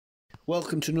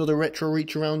Welcome to another retro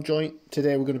reach around joint.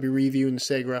 Today we're going to be reviewing the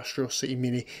Sega Astro City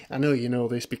Mini. I know you know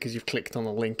this because you've clicked on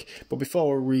the link, but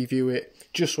before we review it,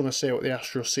 just want to say what the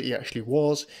Astro City actually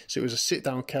was. So it was a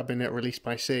sit-down cabinet released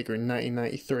by Sega in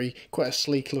 1993, quite a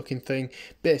sleek looking thing.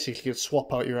 Basically you could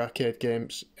swap out your arcade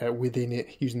games within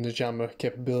it using the jammer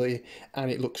capability, and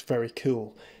it looks very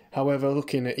cool. However,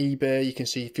 looking at eBay, you can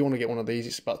see if you want to get one of these,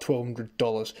 it's about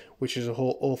 $1,200, which is an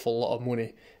awful lot of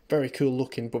money. Very cool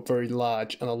looking, but very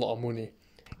large and a lot of money.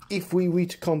 If we were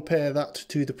to compare that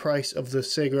to the price of the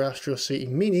Sega Astro City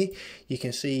Mini, you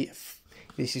can see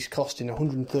this is costing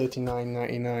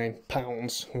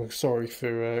 £139.99. I'm sorry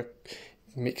for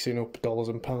mixing up dollars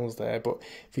and pounds there, but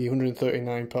for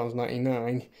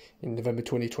 £139.99 in November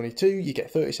 2022, you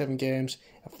get 37 games,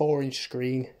 a 4-inch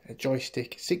screen, a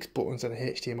joystick, 6 buttons and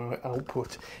a HDMI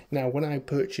output. Now, when I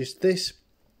purchased this,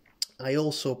 I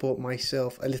also bought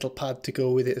myself a little pad to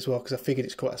go with it as well, because I figured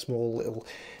it's quite a small little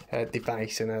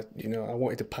device, and I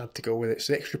wanted a pad to go with it.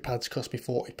 So the extra pads cost me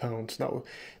 £40. That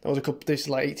was a couple. This is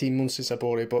like 18 months since I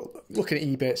bought it, but looking at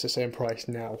eBay, it's the same price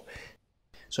now.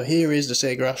 So here is the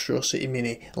Sega Astro City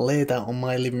Mini laid out on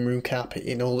my living room carpet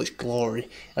in all its glory.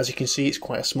 As you can see, it's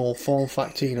quite a small form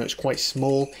factor, it's quite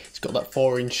small. It's got that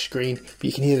 4-inch screen, but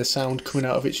you can hear the sound coming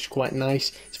out of it, which is quite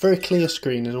nice. It's a very clear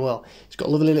screen as well. It's got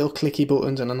lovely little clicky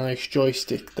buttons and a nice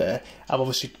joystick there. I've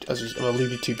obviously, as I've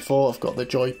alluded to before, I've got the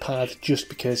joypad just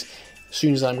because as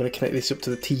soon as I'm going to connect this up to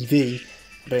the TV,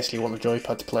 I basically want the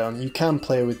joypad to play on. You can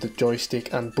play with the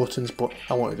joystick and buttons, but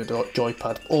I wanted the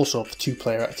joypad. Also for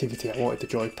 2-player activity, I wanted the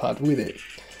joypad with it.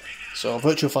 So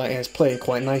Virtual Fighting is playing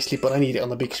quite nicely, but I need it on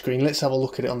the big screen. Let's have a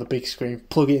look at it on the big screen,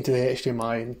 plug it into the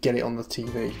HDMI and get it on the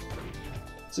TV.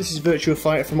 So this is Virtual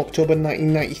Fighter from October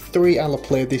 1993. I'll have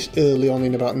played this early on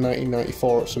in about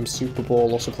 1994 at some Super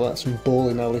Bowl or something like that, some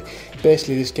bowling alley.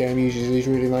 Basically this game uses these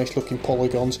really nice looking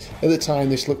polygons. At the time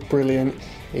this looked brilliant.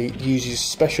 It uses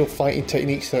special fighting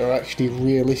techniques that are actually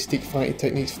realistic fighting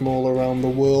techniques from all around the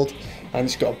world, and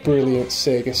it's got a brilliant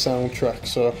Sega soundtrack,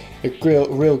 so a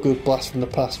real good blast from the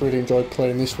past. Really enjoyed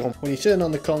playing this one. When you turn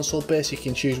on the console, basically you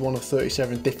can choose one of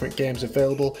 37 different games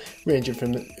available, ranging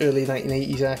from the early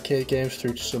 1980s arcade games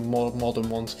through to some more modern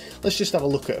ones. Let's just have a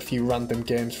look at a few random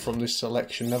games from this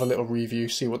selection, have a little review,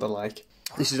 see what they're like.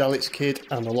 This is Alex Kidd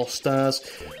and the Lost Stars,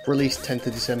 released 10th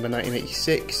of December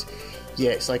 1986.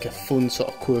 Yeah, it's like a fun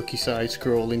sort of quirky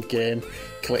side-scrolling game.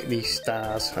 Collect these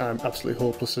stars. I'm absolutely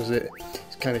hopeless as it.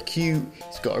 It's kind of cute.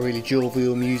 It's got a really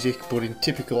jovial music, but in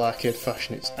typical arcade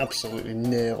fashion, it's absolutely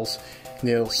nails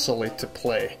solid to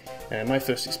play. My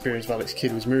first experience of Alex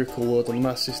Kidd was Miracle World on the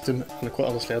Master System, and quite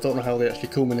honestly, I don't know how they actually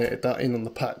culminated that in on the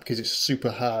pack because it's super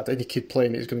hard. Any kid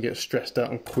playing it is going to get stressed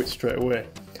out and quit straight away.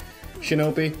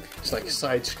 Shinobi, it's like a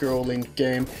side-scrolling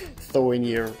game, throwing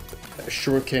your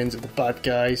shurikens at the bad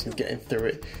guys and getting through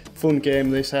it. Fun game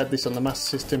this, had this on the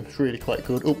Master System, it's really quite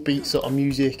good. Upbeat sort of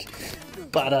music,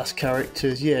 badass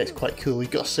characters, yeah, it's quite cool. You've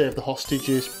got to save the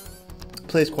hostages,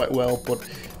 plays quite well, but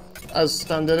as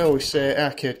standard I always say,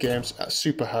 arcade games are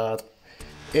super hard.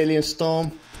 Alien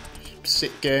Storm,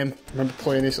 sick game, I remember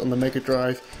playing this on the Mega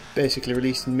Drive, basically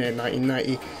released in May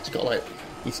 1990. It's got like,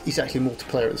 it's actually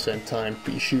multiplayer at the same time,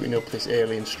 but you're shooting up this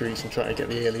alien streets and trying to get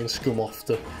the alien scum off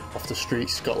the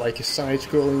streets. It's got like a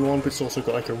side-scrolling one, but it's also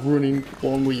got like a running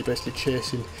one where you're basically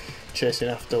chasing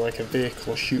after like a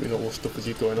vehicle or shooting all the stuff as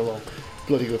you're going along.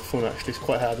 Bloody good fun actually, it's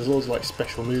quite hard. There's loads of like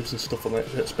special moves and stuff on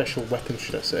it, special weapons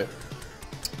should I say.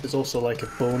 There's also like a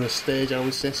bonus stage, I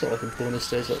would say, sort of like a bonus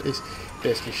stage like this.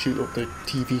 Basically shoot up the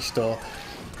TV store,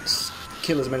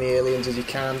 kill as many aliens as you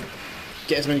can,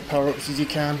 get as many power-ups as you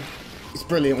can. It's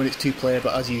brilliant when it's 2-player,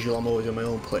 but as usual I'm always on my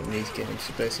own playing these games,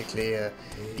 so basically, yeah,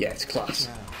 it's class.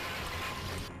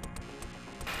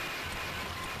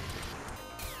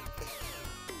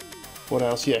 What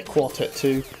else? Yeah, Quartet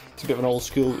 2, it's a bit of an old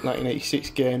school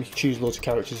 1986 game. You choose loads of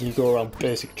characters and you go around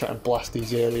basically trying to blast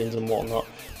these aliens and whatnot.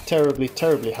 Terribly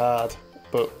hard,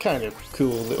 but kind of cool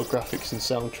little graphics and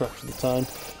soundtrack for the time.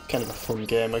 Kind of a fun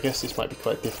game. I guess this might be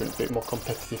quite different, a bit more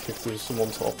competitive if there's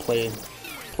someone sort of playing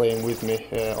with me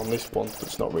on this one, but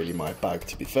it's not really my bag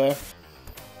to be fair.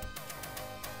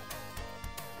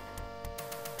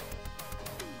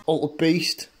 Altered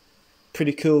Beast,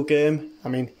 pretty cool game. I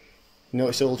mean, you know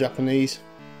it's all Japanese.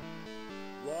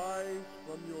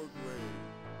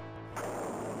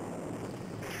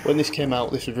 When this came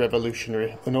out, this was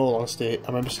revolutionary. In all honesty, I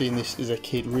remember seeing this as a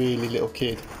kid, really little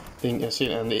kid, seeing it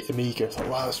on the Amiga. I thought,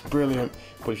 wow, that's brilliant.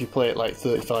 But if you play it like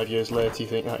 35 years later, you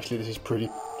think actually this is pretty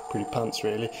pretty pants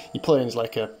really. You're playing as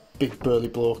like a big burly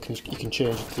bloke, and you can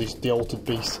change into the altered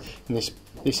beast. And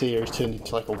this here is turned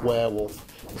into like a werewolf.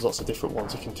 There's lots of different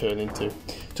ones you can turn into.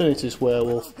 Turn into this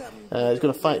werewolf. He's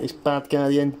going to fight this bad guy,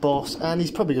 the end boss, and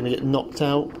he's probably going to get knocked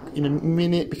out in a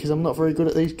minute because I'm not very good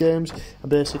at these games. And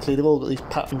basically, they've all got these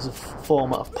patterns of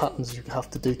format of patterns you have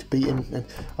to do to beat him. And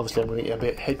obviously, I'm going to get a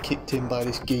bit head kicked in by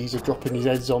this geezer dropping his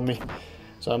heads on me.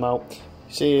 So I'm out.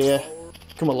 See here,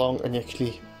 come along, and you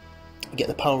actually get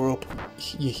the power up.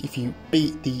 If you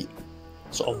beat the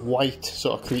sort of white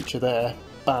sort of creature there,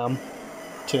 bam,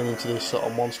 turn into this sort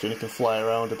of monster, and he can fly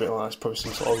around a bit like that. It's probably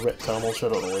some sort of reptile monster, I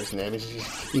don't know what his name is.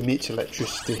 He emits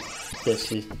electricity.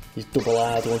 Basically, he's double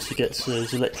hard once he gets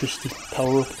his electricity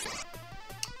power up.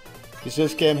 There's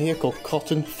this game here called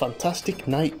Cotton, Fantastic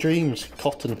Night Dreams.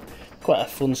 Cotton, quite a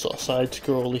fun sort of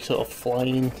side-scrolly sort of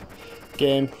flying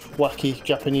game, wacky,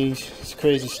 Japanese, it's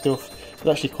crazy stuff,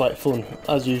 but actually quite fun.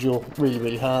 As usual, really,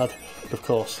 really hard, but of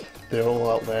course, they're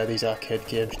all out there, these arcade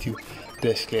games, to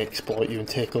basically exploit you and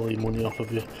take all your money off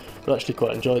of you. But I actually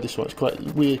quite enjoyed this one. It's quite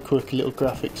weird, quirky little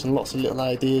graphics and lots of little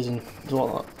ideas and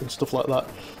stuff like that.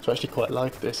 So I actually quite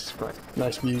like this. It's quite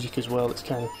nice music as well. It's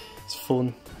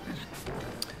fun.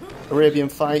 Arabian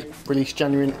Fight, released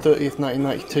January 30th,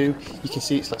 1992. You can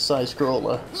see it's like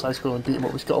side-scrolling beat 'em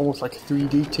up. It's got almost like a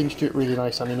 3D tinge to it. Really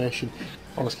nice animation.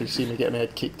 Honestly, you see me get my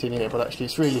head kicked in here, but actually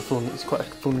it's really fun. It's quite a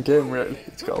fun game, really.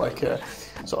 It's got like a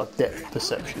sort of depth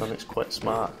perception and it's quite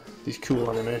smart. These cool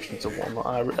animations and whatnot.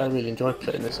 I really enjoy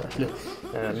playing this actually.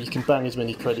 You can bang as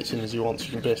many credits in as you want, so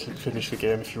you can basically finish the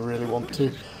game if you really want to.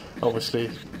 Obviously,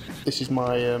 this is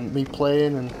my me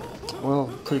playing, and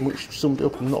well, pretty much summed it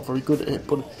up. I'm not very good at it,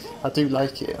 but I do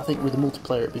like it. I think with the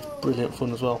multiplayer it'd be brilliant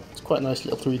fun as well. It's quite a nice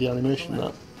little 3D animation,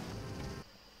 that.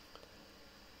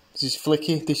 This is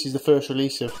Flicky. This is the first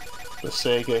release of the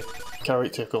Sega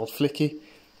character called Flicky.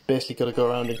 Basically got to go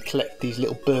around and collect these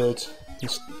little birds.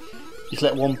 You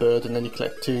collect one bird and then you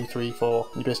collect 2, 3, 4.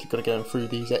 And you basically got to go through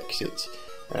these exits.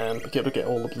 You got to get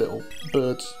all the little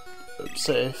birds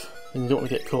safe, and you don't want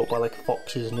to get caught by like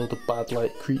foxes and other bad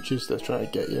like creatures that are trying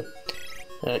to get you.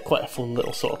 Quite a fun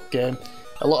little sort of game.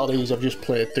 A lot of these I've just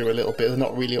played through a little bit. They're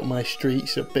not really up my street,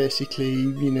 so basically,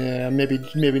 you know,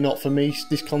 maybe not for me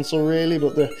this console really.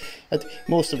 But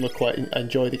most of them are quite. I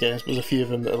enjoy the games, but there's a few of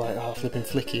them that are like, oh, flipping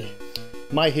Flicky.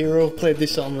 My Hero, played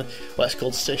this on what's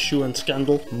called Szechuan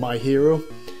Scandal. My Hero.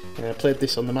 I played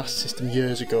this on the Master System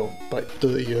years ago, like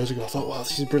 30 years ago. I thought, wow,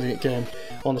 this is a brilliant game.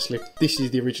 Honestly, this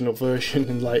is the original version,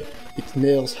 and like, it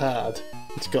nails hard.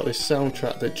 It's got this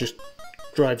soundtrack that just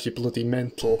drives you bloody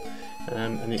mental,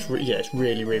 and it's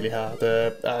really, really hard.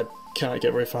 I can't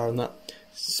get very far on that.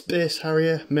 Space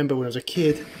Harrier, remember when I was a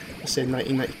kid, I said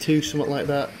 1992, something like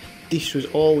that. This was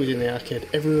always in the arcade.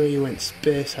 Everywhere you went,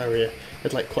 Space Harrier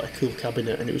had like quite a cool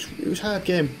cabinet, and it was a hard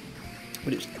game,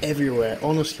 but it was everywhere.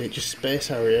 Honestly, just Space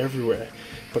Harrier everywhere.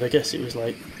 But I guess it was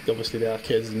like, obviously the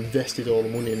arcades invested all the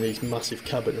money in these massive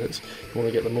cabinets. You want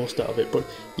to get the most out of it. But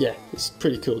yeah, it's a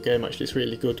pretty cool game actually. It's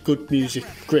really good. Good music,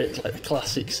 great, like the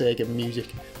classic Sega music.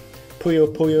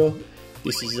 Puyo Puyo.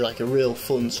 This is like a real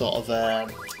fun sort of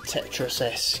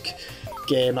Tetris-esque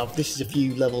game. This is a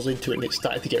few levels into it and it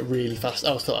started to get really fast.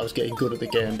 I thought I was getting good at the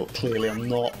game, but clearly I'm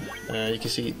not. You can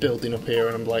see it building up here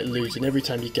and I'm like losing. Every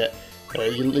time you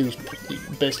lose,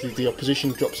 basically the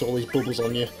opposition drops all these bubbles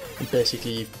on you, and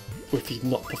basically if you're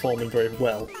not performing very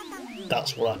well,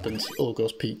 that's what happens. It all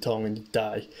goes Pete Tong and you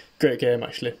die. Great game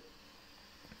actually.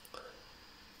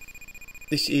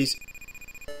 This is,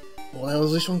 what the hell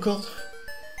is this one called?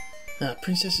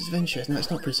 Princess's Adventure. No, it's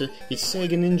not Princess. It's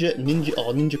Sega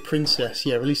Ninja Princess.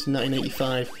 Yeah, released in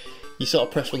 1985. You sort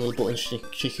of press one of the buttons,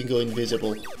 she can go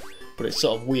invisible, but it's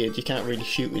sort of weird. You can't really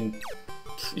shoot in.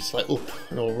 It's like up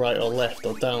or right or left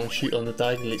or down, shoot on the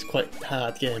diagonal. It's quite a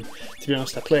hard game. To be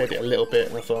honest, I played it a little bit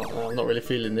and I thought, oh, I'm not really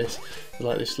feeling this.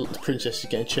 Like this little princess is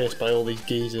getting chased by all these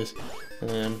geezers.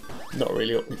 Not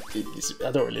really up.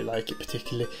 I don't really like it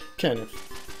particularly. Kind of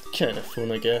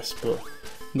fun, I guess, but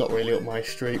not really up my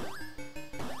street.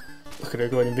 Look at her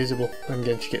going invisible, and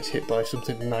again she gets hit by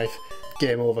something, knife.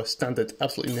 Game over, standard,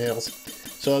 absolutely nails.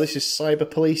 So this is Cyber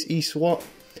Police E-SWAT.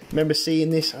 Remember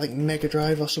seeing this, I think Mega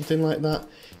Drive or something like that,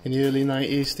 in the early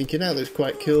 90s, thinking that looks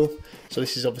quite cool. So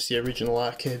this is obviously the original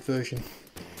arcade version.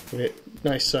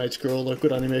 Nice side scroller,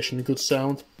 good animation, good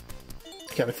sound.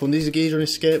 Kind of fun. These are geezer on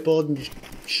his skateboard and just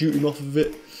shoot him off of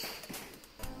it.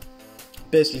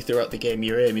 Basically throughout the game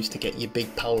your aim is to get your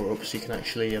big power up so you can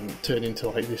actually turn into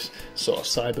like this sort of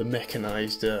cyber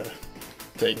mechanised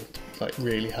thing, like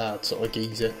really hard sort of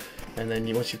geezer. And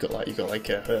then once you've got like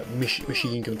a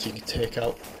machine gun so you can take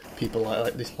out people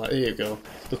like this. Like, here you go,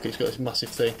 look, it's got this massive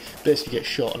thing. Basically, get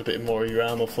shot and a bit more of your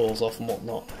armor falls off and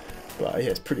whatnot. But yeah,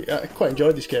 it's pretty. I quite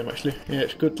enjoyed this game actually. Yeah,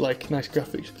 it's good, like nice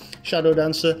graphics. Shadow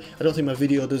Dancer. I don't think my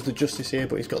video does the justice here,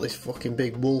 but he's got this fucking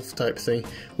big wolf type thing,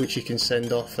 which you can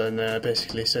send off and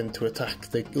basically send to attack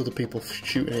the other people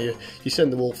shooting at you. You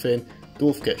send the wolf in. The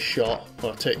wolf gets shot,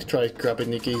 or tries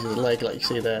grabbing the geezer's leg like you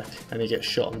see there, and he gets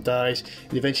shot and dies.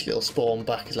 And eventually it'll spawn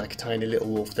back as like a tiny little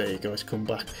wolf. There you go, it's come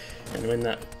back. And when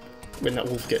that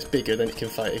wolf gets bigger, then it can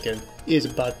fight again. Here's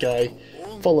a bad guy.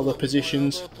 Follow the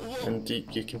positions, and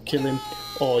you can kill him,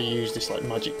 or use this like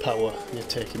magic power, and you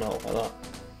take him out like that.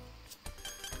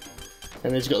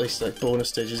 And he's got this like bonus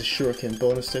stage, there's a shuriken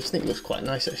bonus stage. I think it looks quite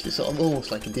nice actually, sort of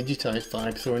almost like a digitised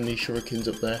vibe, throwing these shurikens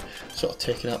up there, sort of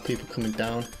taking out people coming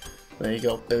down. There you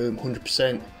go, boom,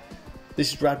 100%.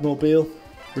 This is Radmobile,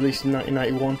 released in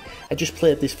 1991. I just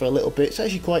played this for a little bit. It's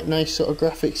actually quite nice sort of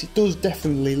graphics. It does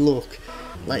definitely look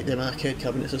like them arcade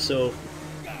cabinets or so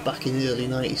back in the early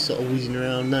 90s, sort of whizzing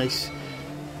around, nice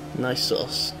sort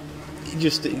of,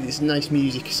 it's nice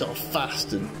music, sort of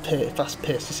fast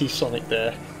paced. To see Sonic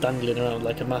there dangling around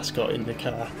like a mascot in the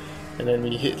car, and then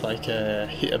when you hit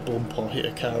a bump or hit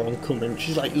a car oncoming, which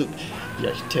is like, look, you're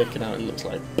actually taken out, it looks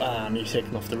like bam, you're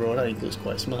taken off the road. I think it looks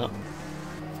quite smart.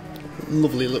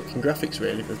 Lovely looking graphics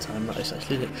really for the time. That is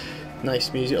actually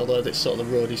nice music, although this sort of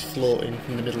the road is floating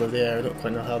in the middle of the air. I don't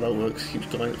quite know how that works. It keeps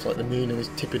going, it's like the moon and it's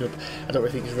tipping up. I don't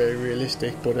really think it's very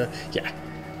realistic, but yeah,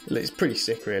 it's pretty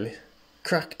sick really.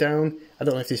 Crackdown. I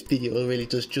don't know if this video really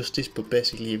does justice, but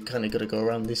basically you've kind of got to go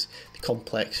around the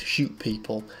complex, shoot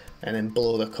people, and then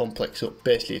blow the complex up.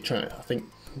 Basically, you're trying to, I think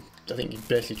you're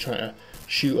basically trying to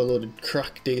shoot a load of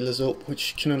crack dealers up,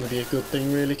 which can only be a good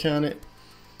thing, really, can't it?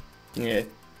 Yeah,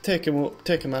 take them up,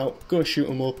 take them out, go and shoot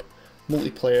them up.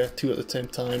 Multiplayer, 2 at the same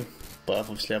time, but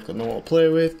obviously I've got no one to play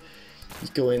with. You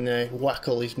go in there, whack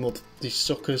all these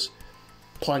suckers,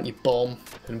 plant your bomb,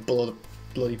 and blow the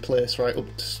bloody place right up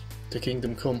to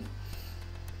Kingdom Come.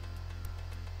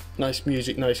 Nice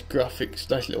music, nice graphics,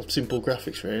 nice little simple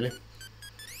graphics really.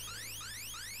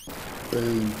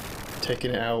 Boom,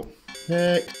 taking it out.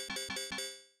 Next.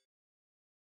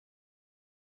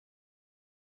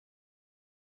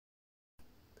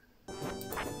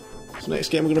 So next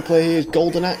game we're going to play here is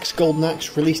Golden Axe. Golden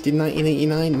Axe, released in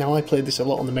 1989. Now I played this a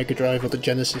lot on the Mega Drive or the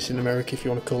Genesis in America, if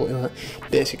you want to call it that.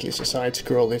 Basically it's a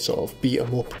side-scrolling sort of beat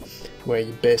 'em up, where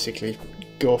you basically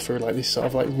go through like this sort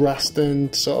of like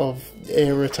Rastan sort of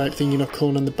era type thing, you know,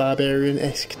 Conan the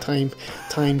Barbarian-esque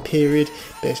time period,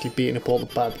 basically beating up all the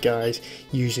bad guys,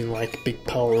 using like big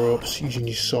power-ups, using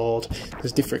your sword.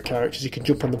 There's different characters, you can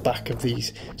jump on the back of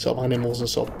these sort of animals and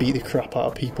sort of beat the crap out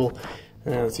of people.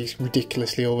 These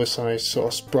ridiculously oversized sort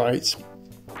of sprites.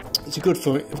 It's good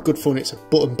fun. It's a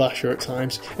button basher at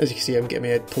times. As you can see, I'm getting my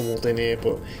head pummeled in here,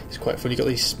 but it's quite fun. You've got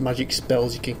these magic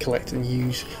spells you can collect and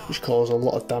use, which cause a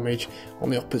lot of damage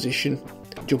on the opposition.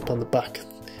 Jump on the back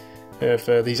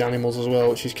of these animals as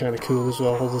well, which is kind of cool as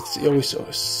well. It always sort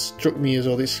of struck me as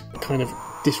all this kind of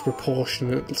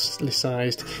disproportionately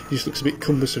sized. It just looks a bit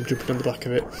cumbersome jumping on the back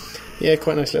of it. Yeah,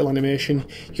 quite nice little animation.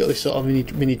 You got this sort of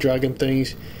mini dragon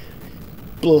things.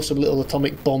 Blow some little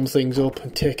atomic bomb things up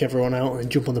and take everyone out and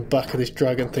jump on the back of this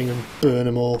dragon thing and burn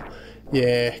them all.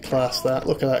 Yeah, class that.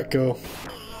 Look at that go.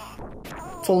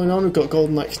 Following on, we've got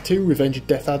Golden Axe 2, Revenge of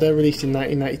Death Adder, released in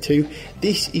 1992.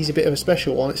 This is a bit of a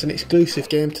special one. It's an exclusive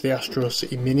game to the Astro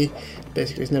City Mini.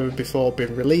 Basically, it's never before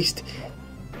been released.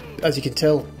 As you can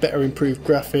tell, better improved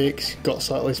graphics, got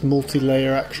sort of this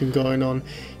multi-layer action going on.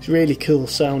 It's really cool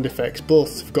sound effects.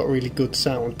 Both have got really good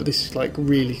sound, but this is like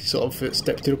really sort of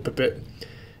stepped it up a bit.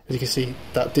 As you can see,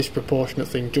 that disproportionate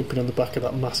thing jumping on the back of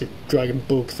that massive dragon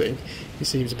bug thing, it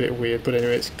seems a bit weird, but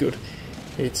anyway, it's good.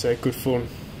 It's good fun,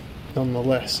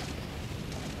 nonetheless.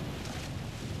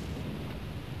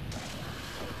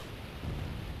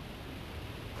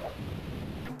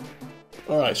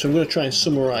 Alright, so I'm going to try and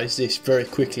summarise this very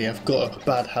quickly. I've got a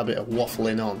bad habit of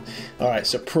waffling on. Alright,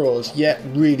 so pros, yeah,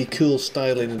 really cool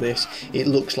styling of this. It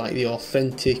looks like the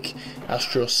authentic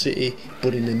Astro City,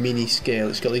 but in the mini scale.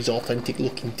 It's got these authentic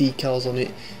looking decals on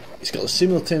it. It's got a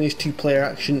simultaneous 2-player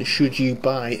action. Should you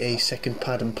buy a second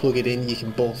pad and plug it in, you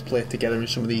can both play together in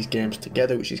some of these games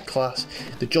together, which is class.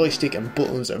 The joystick and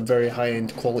buttons are very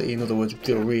high-end quality, in other words,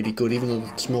 feel really good. Even though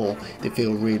they're small, they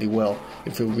feel really well.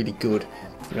 They feel really good.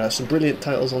 Some brilliant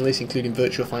titles on this, including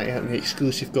Virtua Fighter and the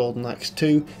exclusive Golden Axe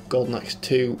 2. Golden Axe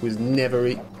 2 was never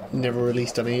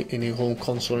released on any home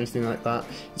console or anything like that.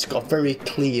 It's got a very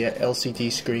clear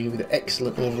LCD screen with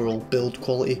excellent overall build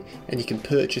quality, and you can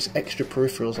purchase extra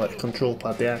peripherals like the control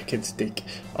pad, the arcade stick,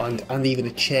 and even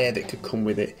a chair that could come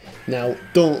with it. Now,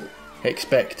 don't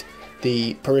expect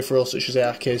the peripherals such as the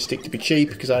arcade stick to be cheap,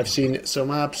 because I've seen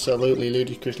some absolutely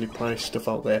ludicrously priced stuff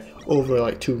out there, over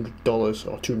like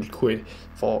 $200 or 200 quid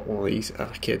for one of these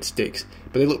arcade sticks,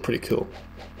 but they look pretty cool.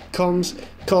 Cons,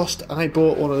 cost, I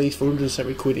bought one of these for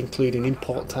 170 quid including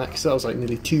import tax. That was like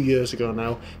nearly 2 years ago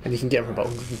now, and you can get them for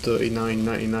about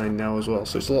 $139.99 now as well,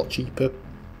 so it's a lot cheaper,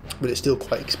 but it's still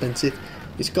quite expensive.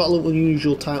 It's got a lot of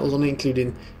unusual titles on it,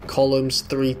 including Columns,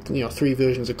 three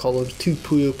versions of Columns, 2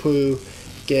 Puyo Puyo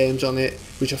games on it,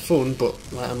 which are fun, but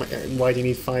like, why do you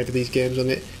need 5 of these games on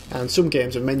it? And some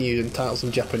games are menus and titles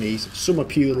in Japanese, some are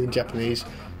purely in Japanese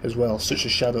as well, such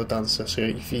as Shadow Dancer. So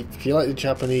if you like the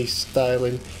Japanese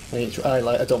styling, I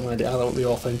don't mind it. I like the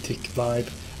authentic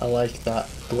vibe. I like that.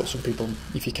 But some people,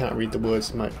 if you can't read the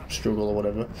words, might struggle or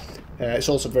whatever. It's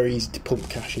also very easy to pump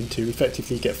cash into.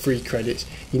 Effectively, you get free credits.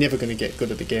 You're never going to get good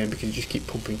at the game because you just keep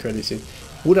pumping credits in.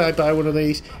 Would I buy one of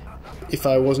these if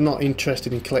I was not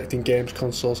interested in collecting games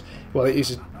consoles? Well, it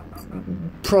is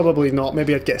probably not.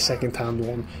 Maybe I'd get a second-hand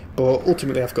one, but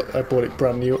ultimately I bought it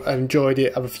brand new. I enjoyed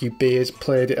it. I have a few beers,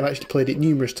 played it. I've actually played it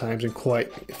numerous times, and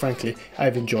quite frankly,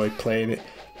 I've enjoyed playing it.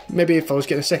 Maybe if I was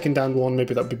getting a second-hand one,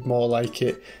 maybe that'd be more like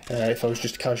it. If I was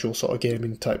just a casual sort of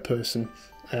gaming type person,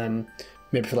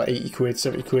 maybe for like 80 quid,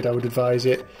 70 quid, I would advise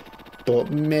it.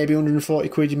 But maybe 140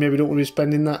 quid, you maybe don't want to be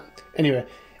spending that. Anyway,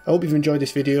 I hope you've enjoyed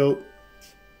this video.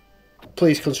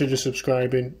 Please consider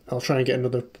subscribing. I'll try and get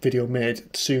another video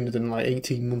made sooner than like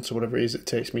 18 months or whatever it is it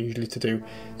takes me usually to do.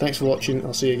 Thanks for watching.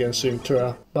 I'll see you again soon.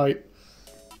 Ta-ra. Bye.